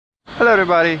Hello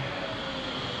everybody.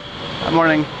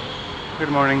 Morning. Good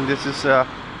morning. This is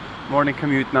morning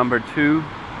commute number 2.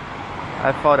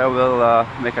 I thought I will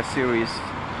make a series.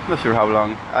 Not sure how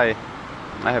long. I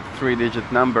have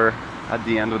 3-digit number at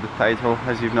the end of the title.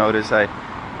 As you've noticed,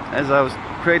 as I was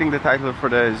creating the title for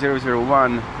the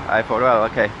 001, I thought, well,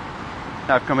 okay,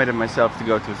 I've committed myself to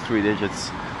go to 3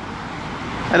 digits.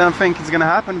 I don't think it's gonna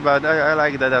happen, but I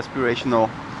like that aspirational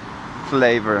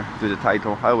flavor to the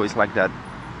title. I always like that.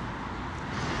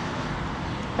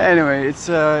 Anyway, it's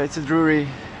a dreary,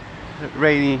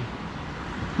 rainy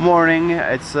morning.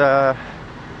 I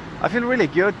feel really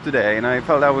good today, and I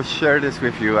felt I would share this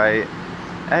with you. I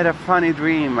had a funny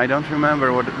dream. I don't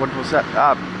remember what was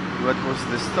what was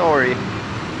the story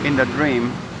in that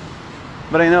dream,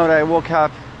 but I know that I woke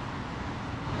up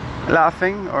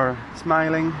laughing or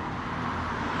smiling.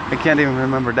 I can't even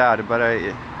remember that, but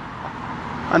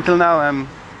until now I'm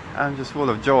just full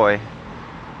of joy,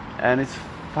 and it's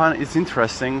fun. It's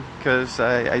interesting because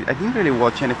I didn't really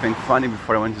watch anything funny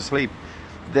before I went to sleep.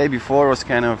 The day before was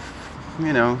kind of,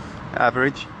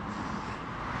 average,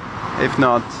 if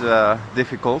not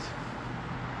difficult.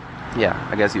 Yeah,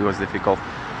 I guess it was difficult.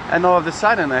 And all of a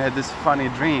sudden I had this funny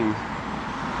dream,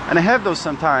 and I have those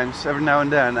sometimes, every now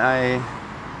and then. I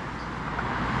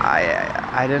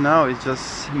don't know, it's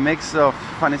just a mix of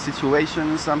funny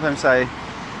situations. Sometimes I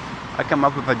come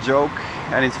up with a joke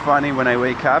and it's funny when I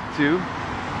wake up too.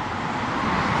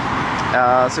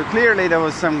 So clearly there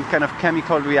was some kind of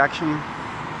chemical reaction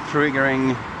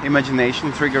triggering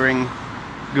imagination, triggering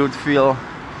good feel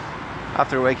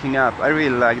after waking up. I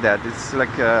really like that. It's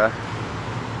like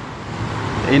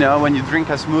when you drink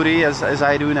a smoothie, as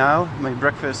I do now, my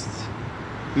breakfast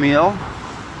meal,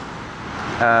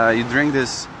 you drink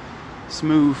this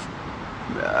smooth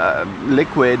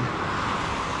liquid,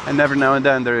 and every now and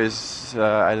then there is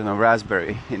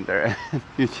raspberry in there.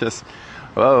 You just,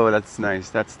 oh, that's nice,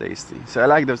 that's tasty. So I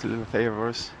like those little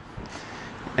flavors.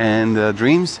 And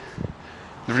dreams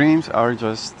are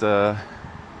just I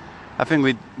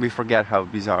think we forget how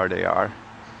bizarre they are.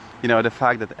 The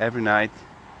fact that every night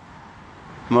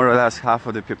more or less half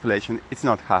of the population, it's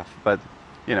not half, but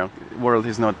the world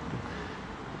is not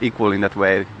equal in that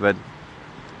way, but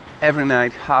every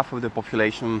night half of the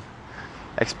population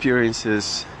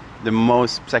experiences the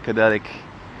most psychedelic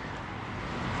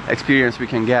experience we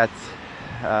can get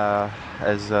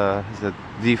as a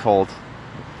default,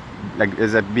 like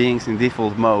as a beings in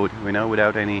default mode,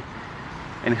 without any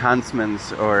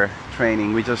enhancements or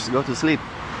training. We just go to sleep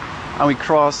and we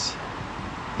cross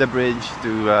the bridge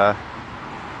to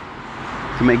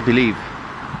make believe.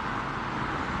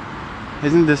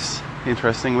 Isn't this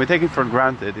interesting? We take it for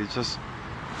granted. It's just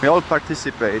we all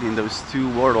participate in those two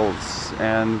worlds,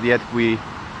 and yet we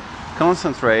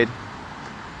concentrate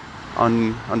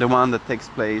on the one that takes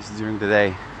place during the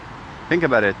day. Think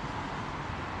about it.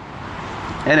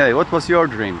 Anyway, what was your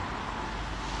dream?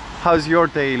 How's your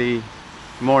daily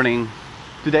morning,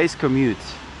 today's commute?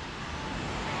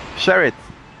 Share it.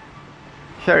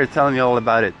 Tell me all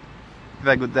about it. Have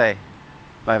a good day.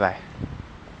 Bye bye.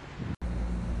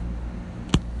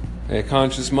 Hey,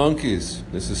 Conscious Monkeys,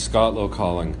 this is Scott Lowe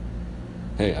calling.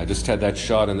 Hey, I just had that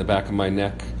shot in the back of my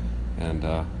neck, and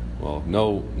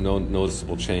no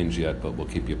noticeable change yet, but we'll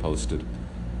keep you posted.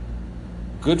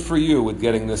 Good for you with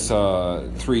getting this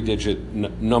 3-digit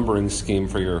numbering scheme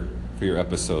for your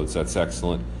episodes. That's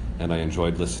excellent, and I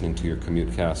enjoyed listening to your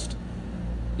commute cast.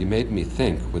 You made me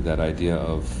think with that idea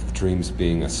of dreams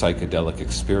being a psychedelic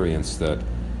experience that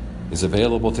is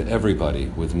available to everybody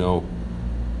with no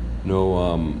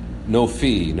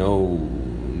fee,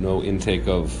 no intake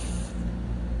of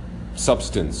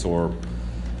substance or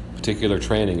particular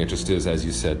training. It just is, as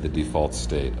you said, the default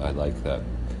state. I like that.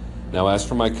 Now, as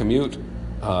for my commute,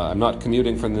 I'm not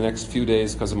commuting for the next few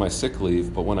days because of my sick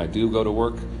leave, but when I do go to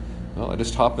work, well, I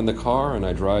just hop in the car and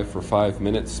I drive for 5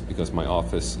 minutes because my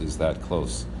office is that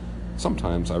close.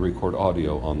 Sometimes I record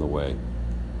audio on the way.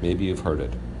 Maybe you've heard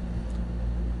it.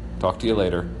 Talk to you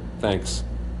later. Thanks.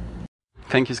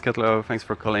 Thank you, Scott Lowe. Thanks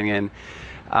for calling in.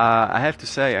 I have to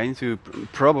say, I need to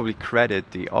probably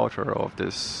credit the author of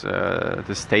this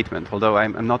statement, although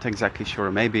I'm not exactly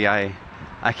sure. Maybe I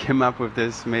came up with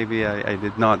this, maybe I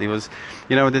did not. It was,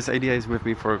 this idea is with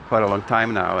me for quite a long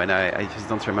time now, and I just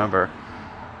don't remember.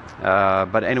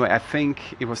 But anyway, I think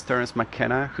it was Terence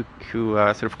McKenna who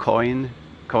sort of coined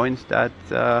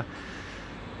that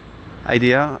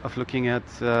idea of looking at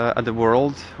the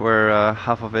world where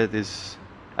half of it is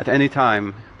at any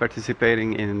time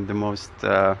participating in the most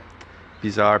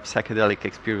bizarre psychedelic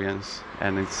experience,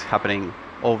 and it's happening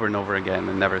over and over again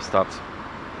and never stops.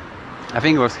 I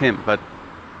think it was him, but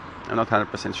I'm not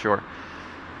 100% sure.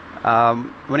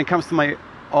 When it comes to my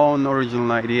own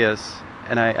original ideas,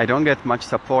 and I don't get much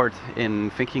support in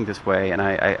thinking this way, and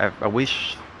I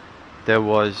wish there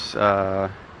was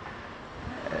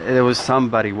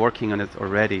somebody working on it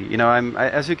already. You know,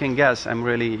 as you can guess, I'm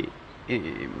really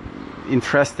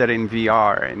interested in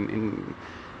VR and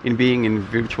in being in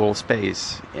virtual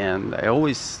space, and I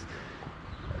always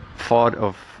thought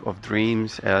of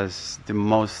Dreams as the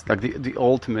most, like the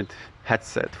ultimate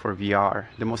headset for VR,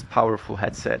 the most powerful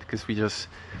headset, because we just,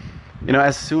 you know,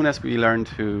 as soon as we learn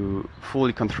to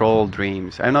fully control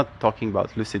dreams, I'm not talking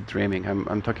about lucid dreaming,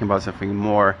 I'm talking about something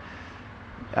more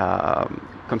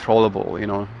controllable, you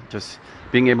know, just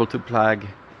being able to plug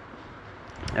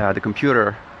the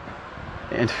computer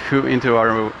into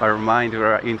our mind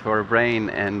or into our brain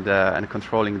and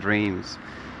controlling dreams.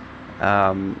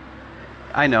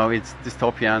 I know it's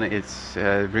dystopian,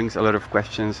 it brings a lot of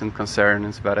questions and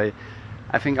concerns, but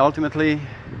I think ultimately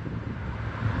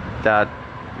that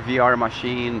VR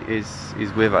machine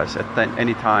is with us at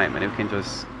any time, and we can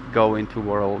just go into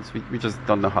worlds. We just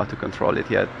don't know how to control it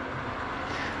yet.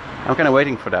 I'm kind of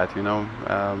waiting for that, you know.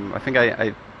 I think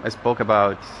I spoke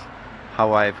about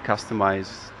how I've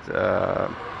customized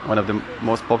one of the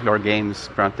most popular games,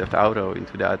 Grand Theft Auto,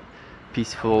 into that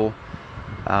peaceful,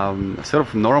 sort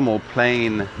of normal,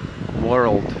 plain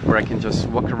world where I can just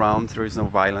walk around, there is no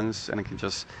violence, and I can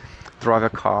just drive a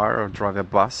car or drive a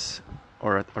bus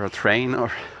or a train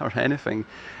or anything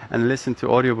and listen to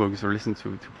audiobooks or listen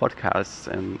to podcasts.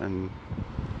 And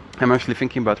I'm actually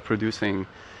thinking about producing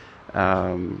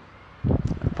a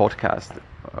podcast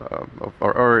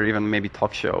or even maybe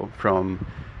talk show from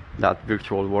that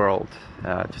virtual world,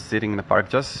 just sitting in the park,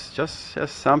 just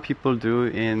as some people do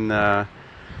in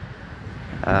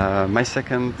my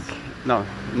second, no,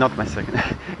 not my second,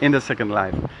 in the Second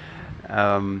Life.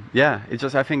 Yeah, it's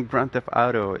just, I think Grand Theft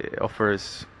Auto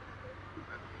offers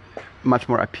much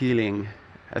more appealing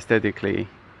aesthetically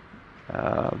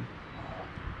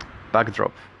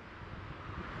backdrop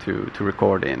to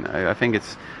record in. I think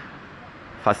it's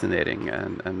fascinating,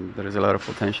 and there is a lot of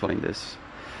potential in this.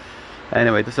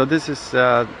 Anyway, so this is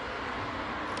I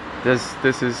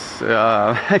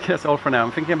guess all for now.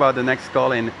 I'm thinking about the next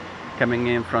call in coming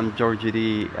in from Georgie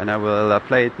D, and I will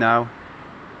play it now,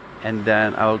 and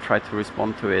then I will try to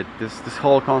respond to it. This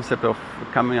whole concept of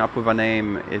coming up with a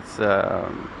name, it's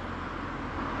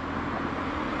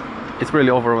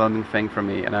really overwhelming thing for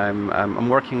me, and I'm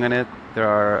working on it.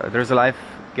 There's a life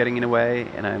getting in the way,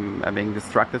 and I'm being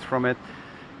distracted from it.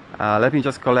 Let me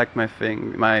just collect my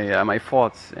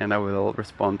thoughts, and I will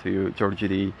respond to you, Georgie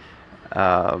D.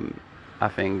 I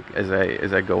think as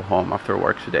I go home after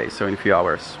work today, so in a few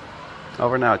hours.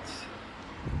 Over and out.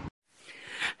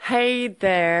 Hey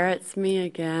there, it's me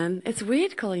again. It's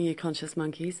weird calling you conscious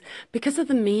monkeys because of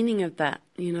the meaning of that,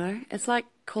 you know? It's like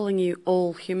calling you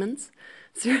all humans.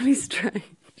 It's really strange.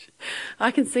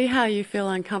 I can see how you feel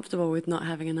uncomfortable with not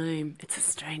having a name. It's a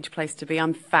strange place to be.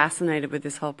 I'm fascinated with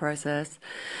this whole process.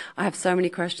 I have so many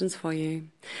questions for you.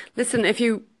 Listen, if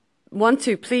you want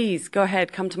to, please go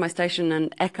ahead, come to my station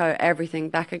and echo everything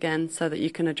back again so that you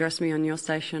can address me on your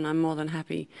station. I'm more than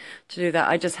happy to do that.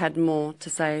 I just had more to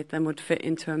say than would fit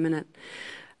into a minute.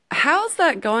 How's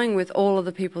that going with all of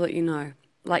the people that you know?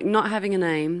 Like not having a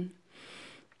name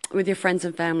with your friends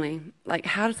and family? Like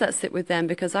how does that sit with them?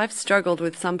 Because I've struggled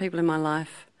with some people in my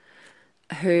life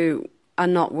who are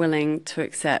not willing to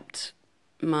accept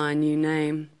my new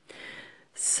name.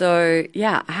 So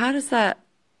yeah, how does that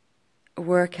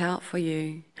work out for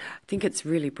you? I think it's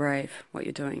really brave what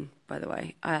you're doing, by the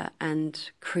way,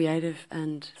 and creative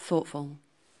and thoughtful.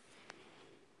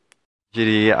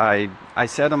 Judy, I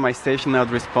said on my station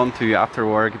I'd respond to you after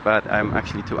work, but I'm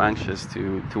actually too anxious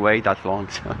to wait that long,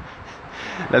 so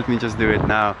let me just do it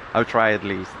now. I'll try at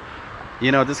least.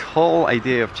 You know, this whole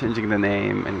idea of changing the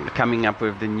name and coming up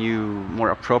with the new, more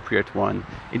appropriate one,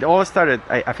 it all started,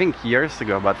 I think, years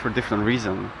ago, but for different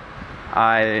reasons.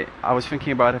 I was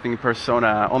thinking about having a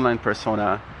persona, online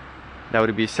persona, that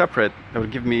would be separate, that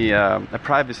would give me a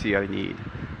privacy I need.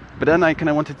 But then I kind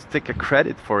of wanted to take a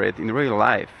credit for it in real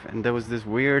life, and there was this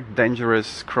weird,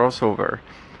 dangerous crossover.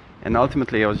 And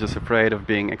ultimately I was just afraid of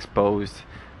being exposed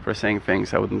for saying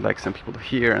things I wouldn't like some people to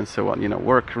hear and so on, you know,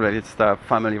 work-related stuff,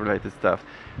 family-related stuff.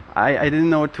 I didn't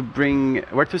know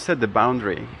where to set the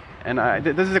boundary. And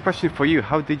this is a question for you.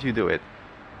 How did you do it?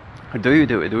 Or do you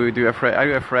do it? Are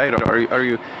you afraid, or are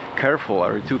you careful?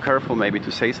 Are you too careful maybe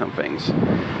to say some things?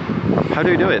 How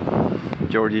do you do it,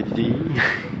 Georgie D?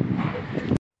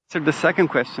 So the second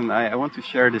question, I want to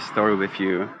share this story with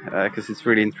you because it's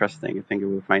really interesting. I think you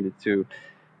will find it too.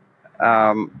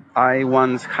 I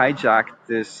once hijacked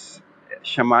this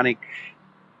shamanic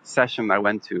session I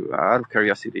went to out of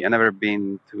curiosity. I never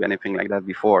been to anything like that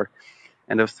before.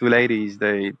 And those two ladies,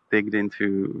 they digged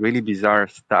into really bizarre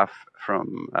stuff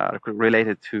from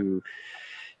related to,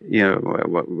 you know,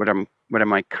 where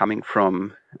am I coming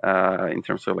from in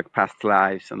terms of like past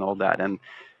lives and all that. And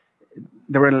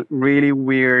there were really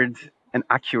weird and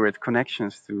accurate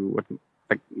connections to what,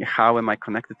 like, how am I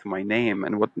connected to my name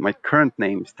and what my current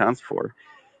name stands for.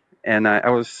 And I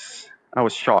was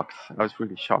shocked. I was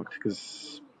really shocked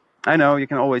because I know you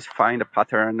can always find a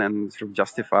pattern and sort of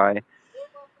justify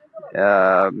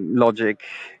logic,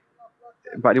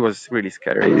 but it was really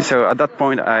scary. So at that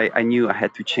point, I knew I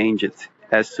had to change it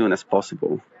as soon as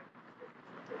possible.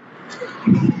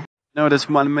 No, this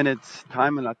 1 minute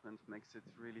time allotment makes it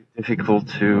really difficult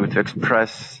to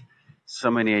express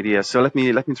so many ideas. So let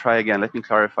me try again. Let me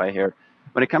clarify here.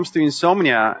 When it comes to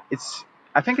insomnia,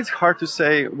 I think it's hard to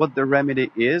say what the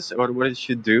remedy is or what it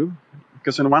should do,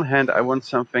 because on one hand, I want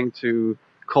something to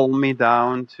calm me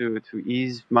down, to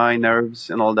ease my nerves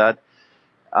and all that.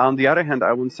 On the other hand,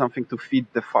 I want something to feed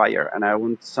the fire, and I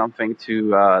want something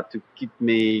to keep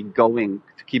me going,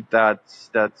 to keep that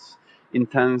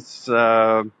intense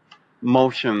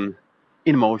motion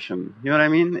in motion. You know what I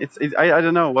mean? I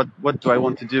don't know what do I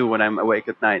want to do when I'm awake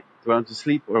at night. Do I want to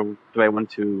sleep or do I want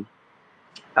to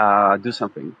do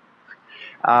something?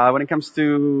 When it comes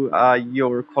to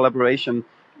your collaboration,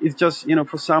 it's just, you know,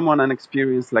 for someone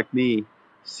unexperienced like me,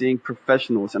 seeing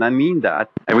professionals, and I mean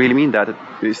that, I really mean that,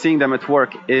 seeing them at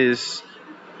work is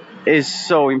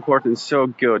so important, so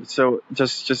good. So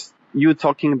just you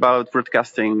talking about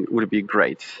broadcasting would be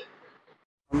great.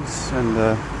 And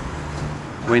the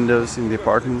windows in the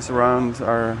apartments around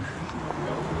are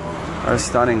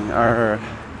stunning, are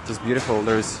just beautiful.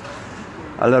 There's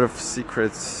a lot of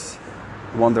secrets,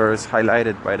 wonders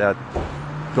highlighted by that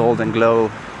golden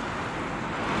glow.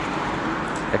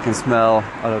 I can smell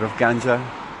a lot of ganja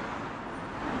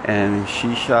and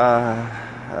shisha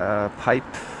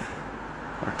pipe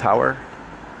or tower.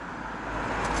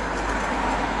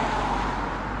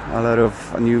 A lot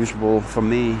of unusual, for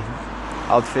me,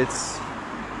 outfits,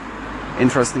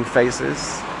 interesting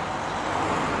faces.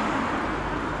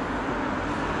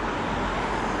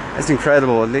 It's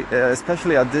incredible,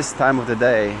 especially at this time of the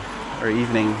day or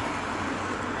evening.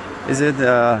 Is it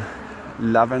a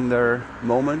lavender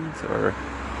moment or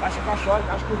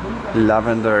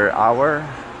lavender hour?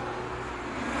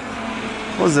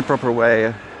 What's the proper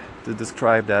way to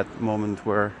describe that moment,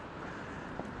 where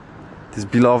this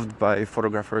beloved by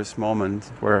photographers moment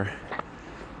where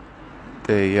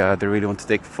they really want to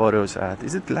take photos at?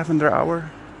 Is it lavender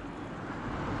hour?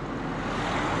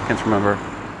 Can't remember.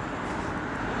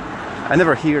 I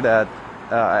never hear that.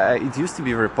 It used to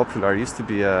be very popular. It used to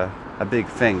be a big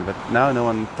thing, but now no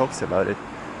one talks about it.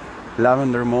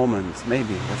 Lavender moment,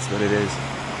 maybe that's what it is.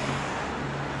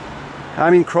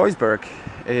 I'm in Kreuzberg.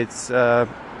 It's a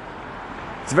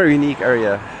very unique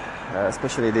area,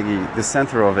 especially the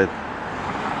center of it.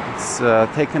 It's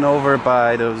taken over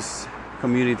by those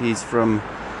communities from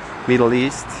Middle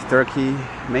East, Turkey,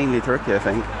 mainly Turkey, I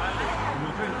think.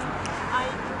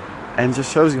 And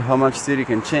just shows you how much city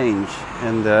can change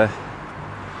and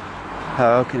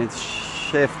how can it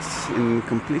shift in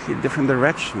completely different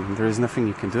direction. There is nothing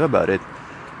you can do about it.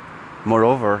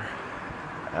 Moreover,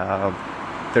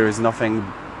 there is nothing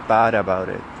bad about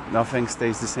it. Nothing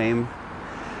stays the same.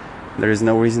 There is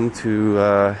no reason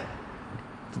to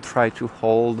try to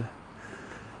hold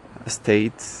a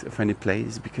state of any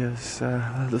place, because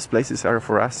those places are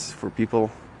for us, for people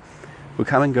who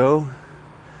come and go,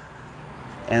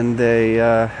 and they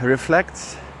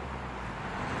reflect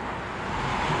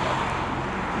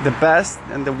the best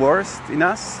and the worst in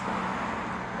us.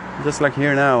 Just like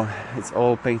here now, it's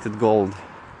all painted gold,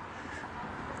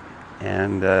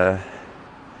 and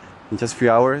in just a few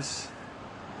hours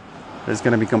there's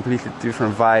gonna be a completely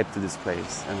different vibe to this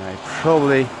place, and I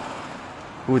probably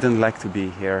wouldn't like to be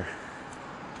here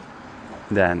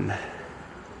then.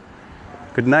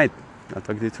 Good night. I'll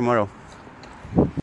talk to you tomorrow.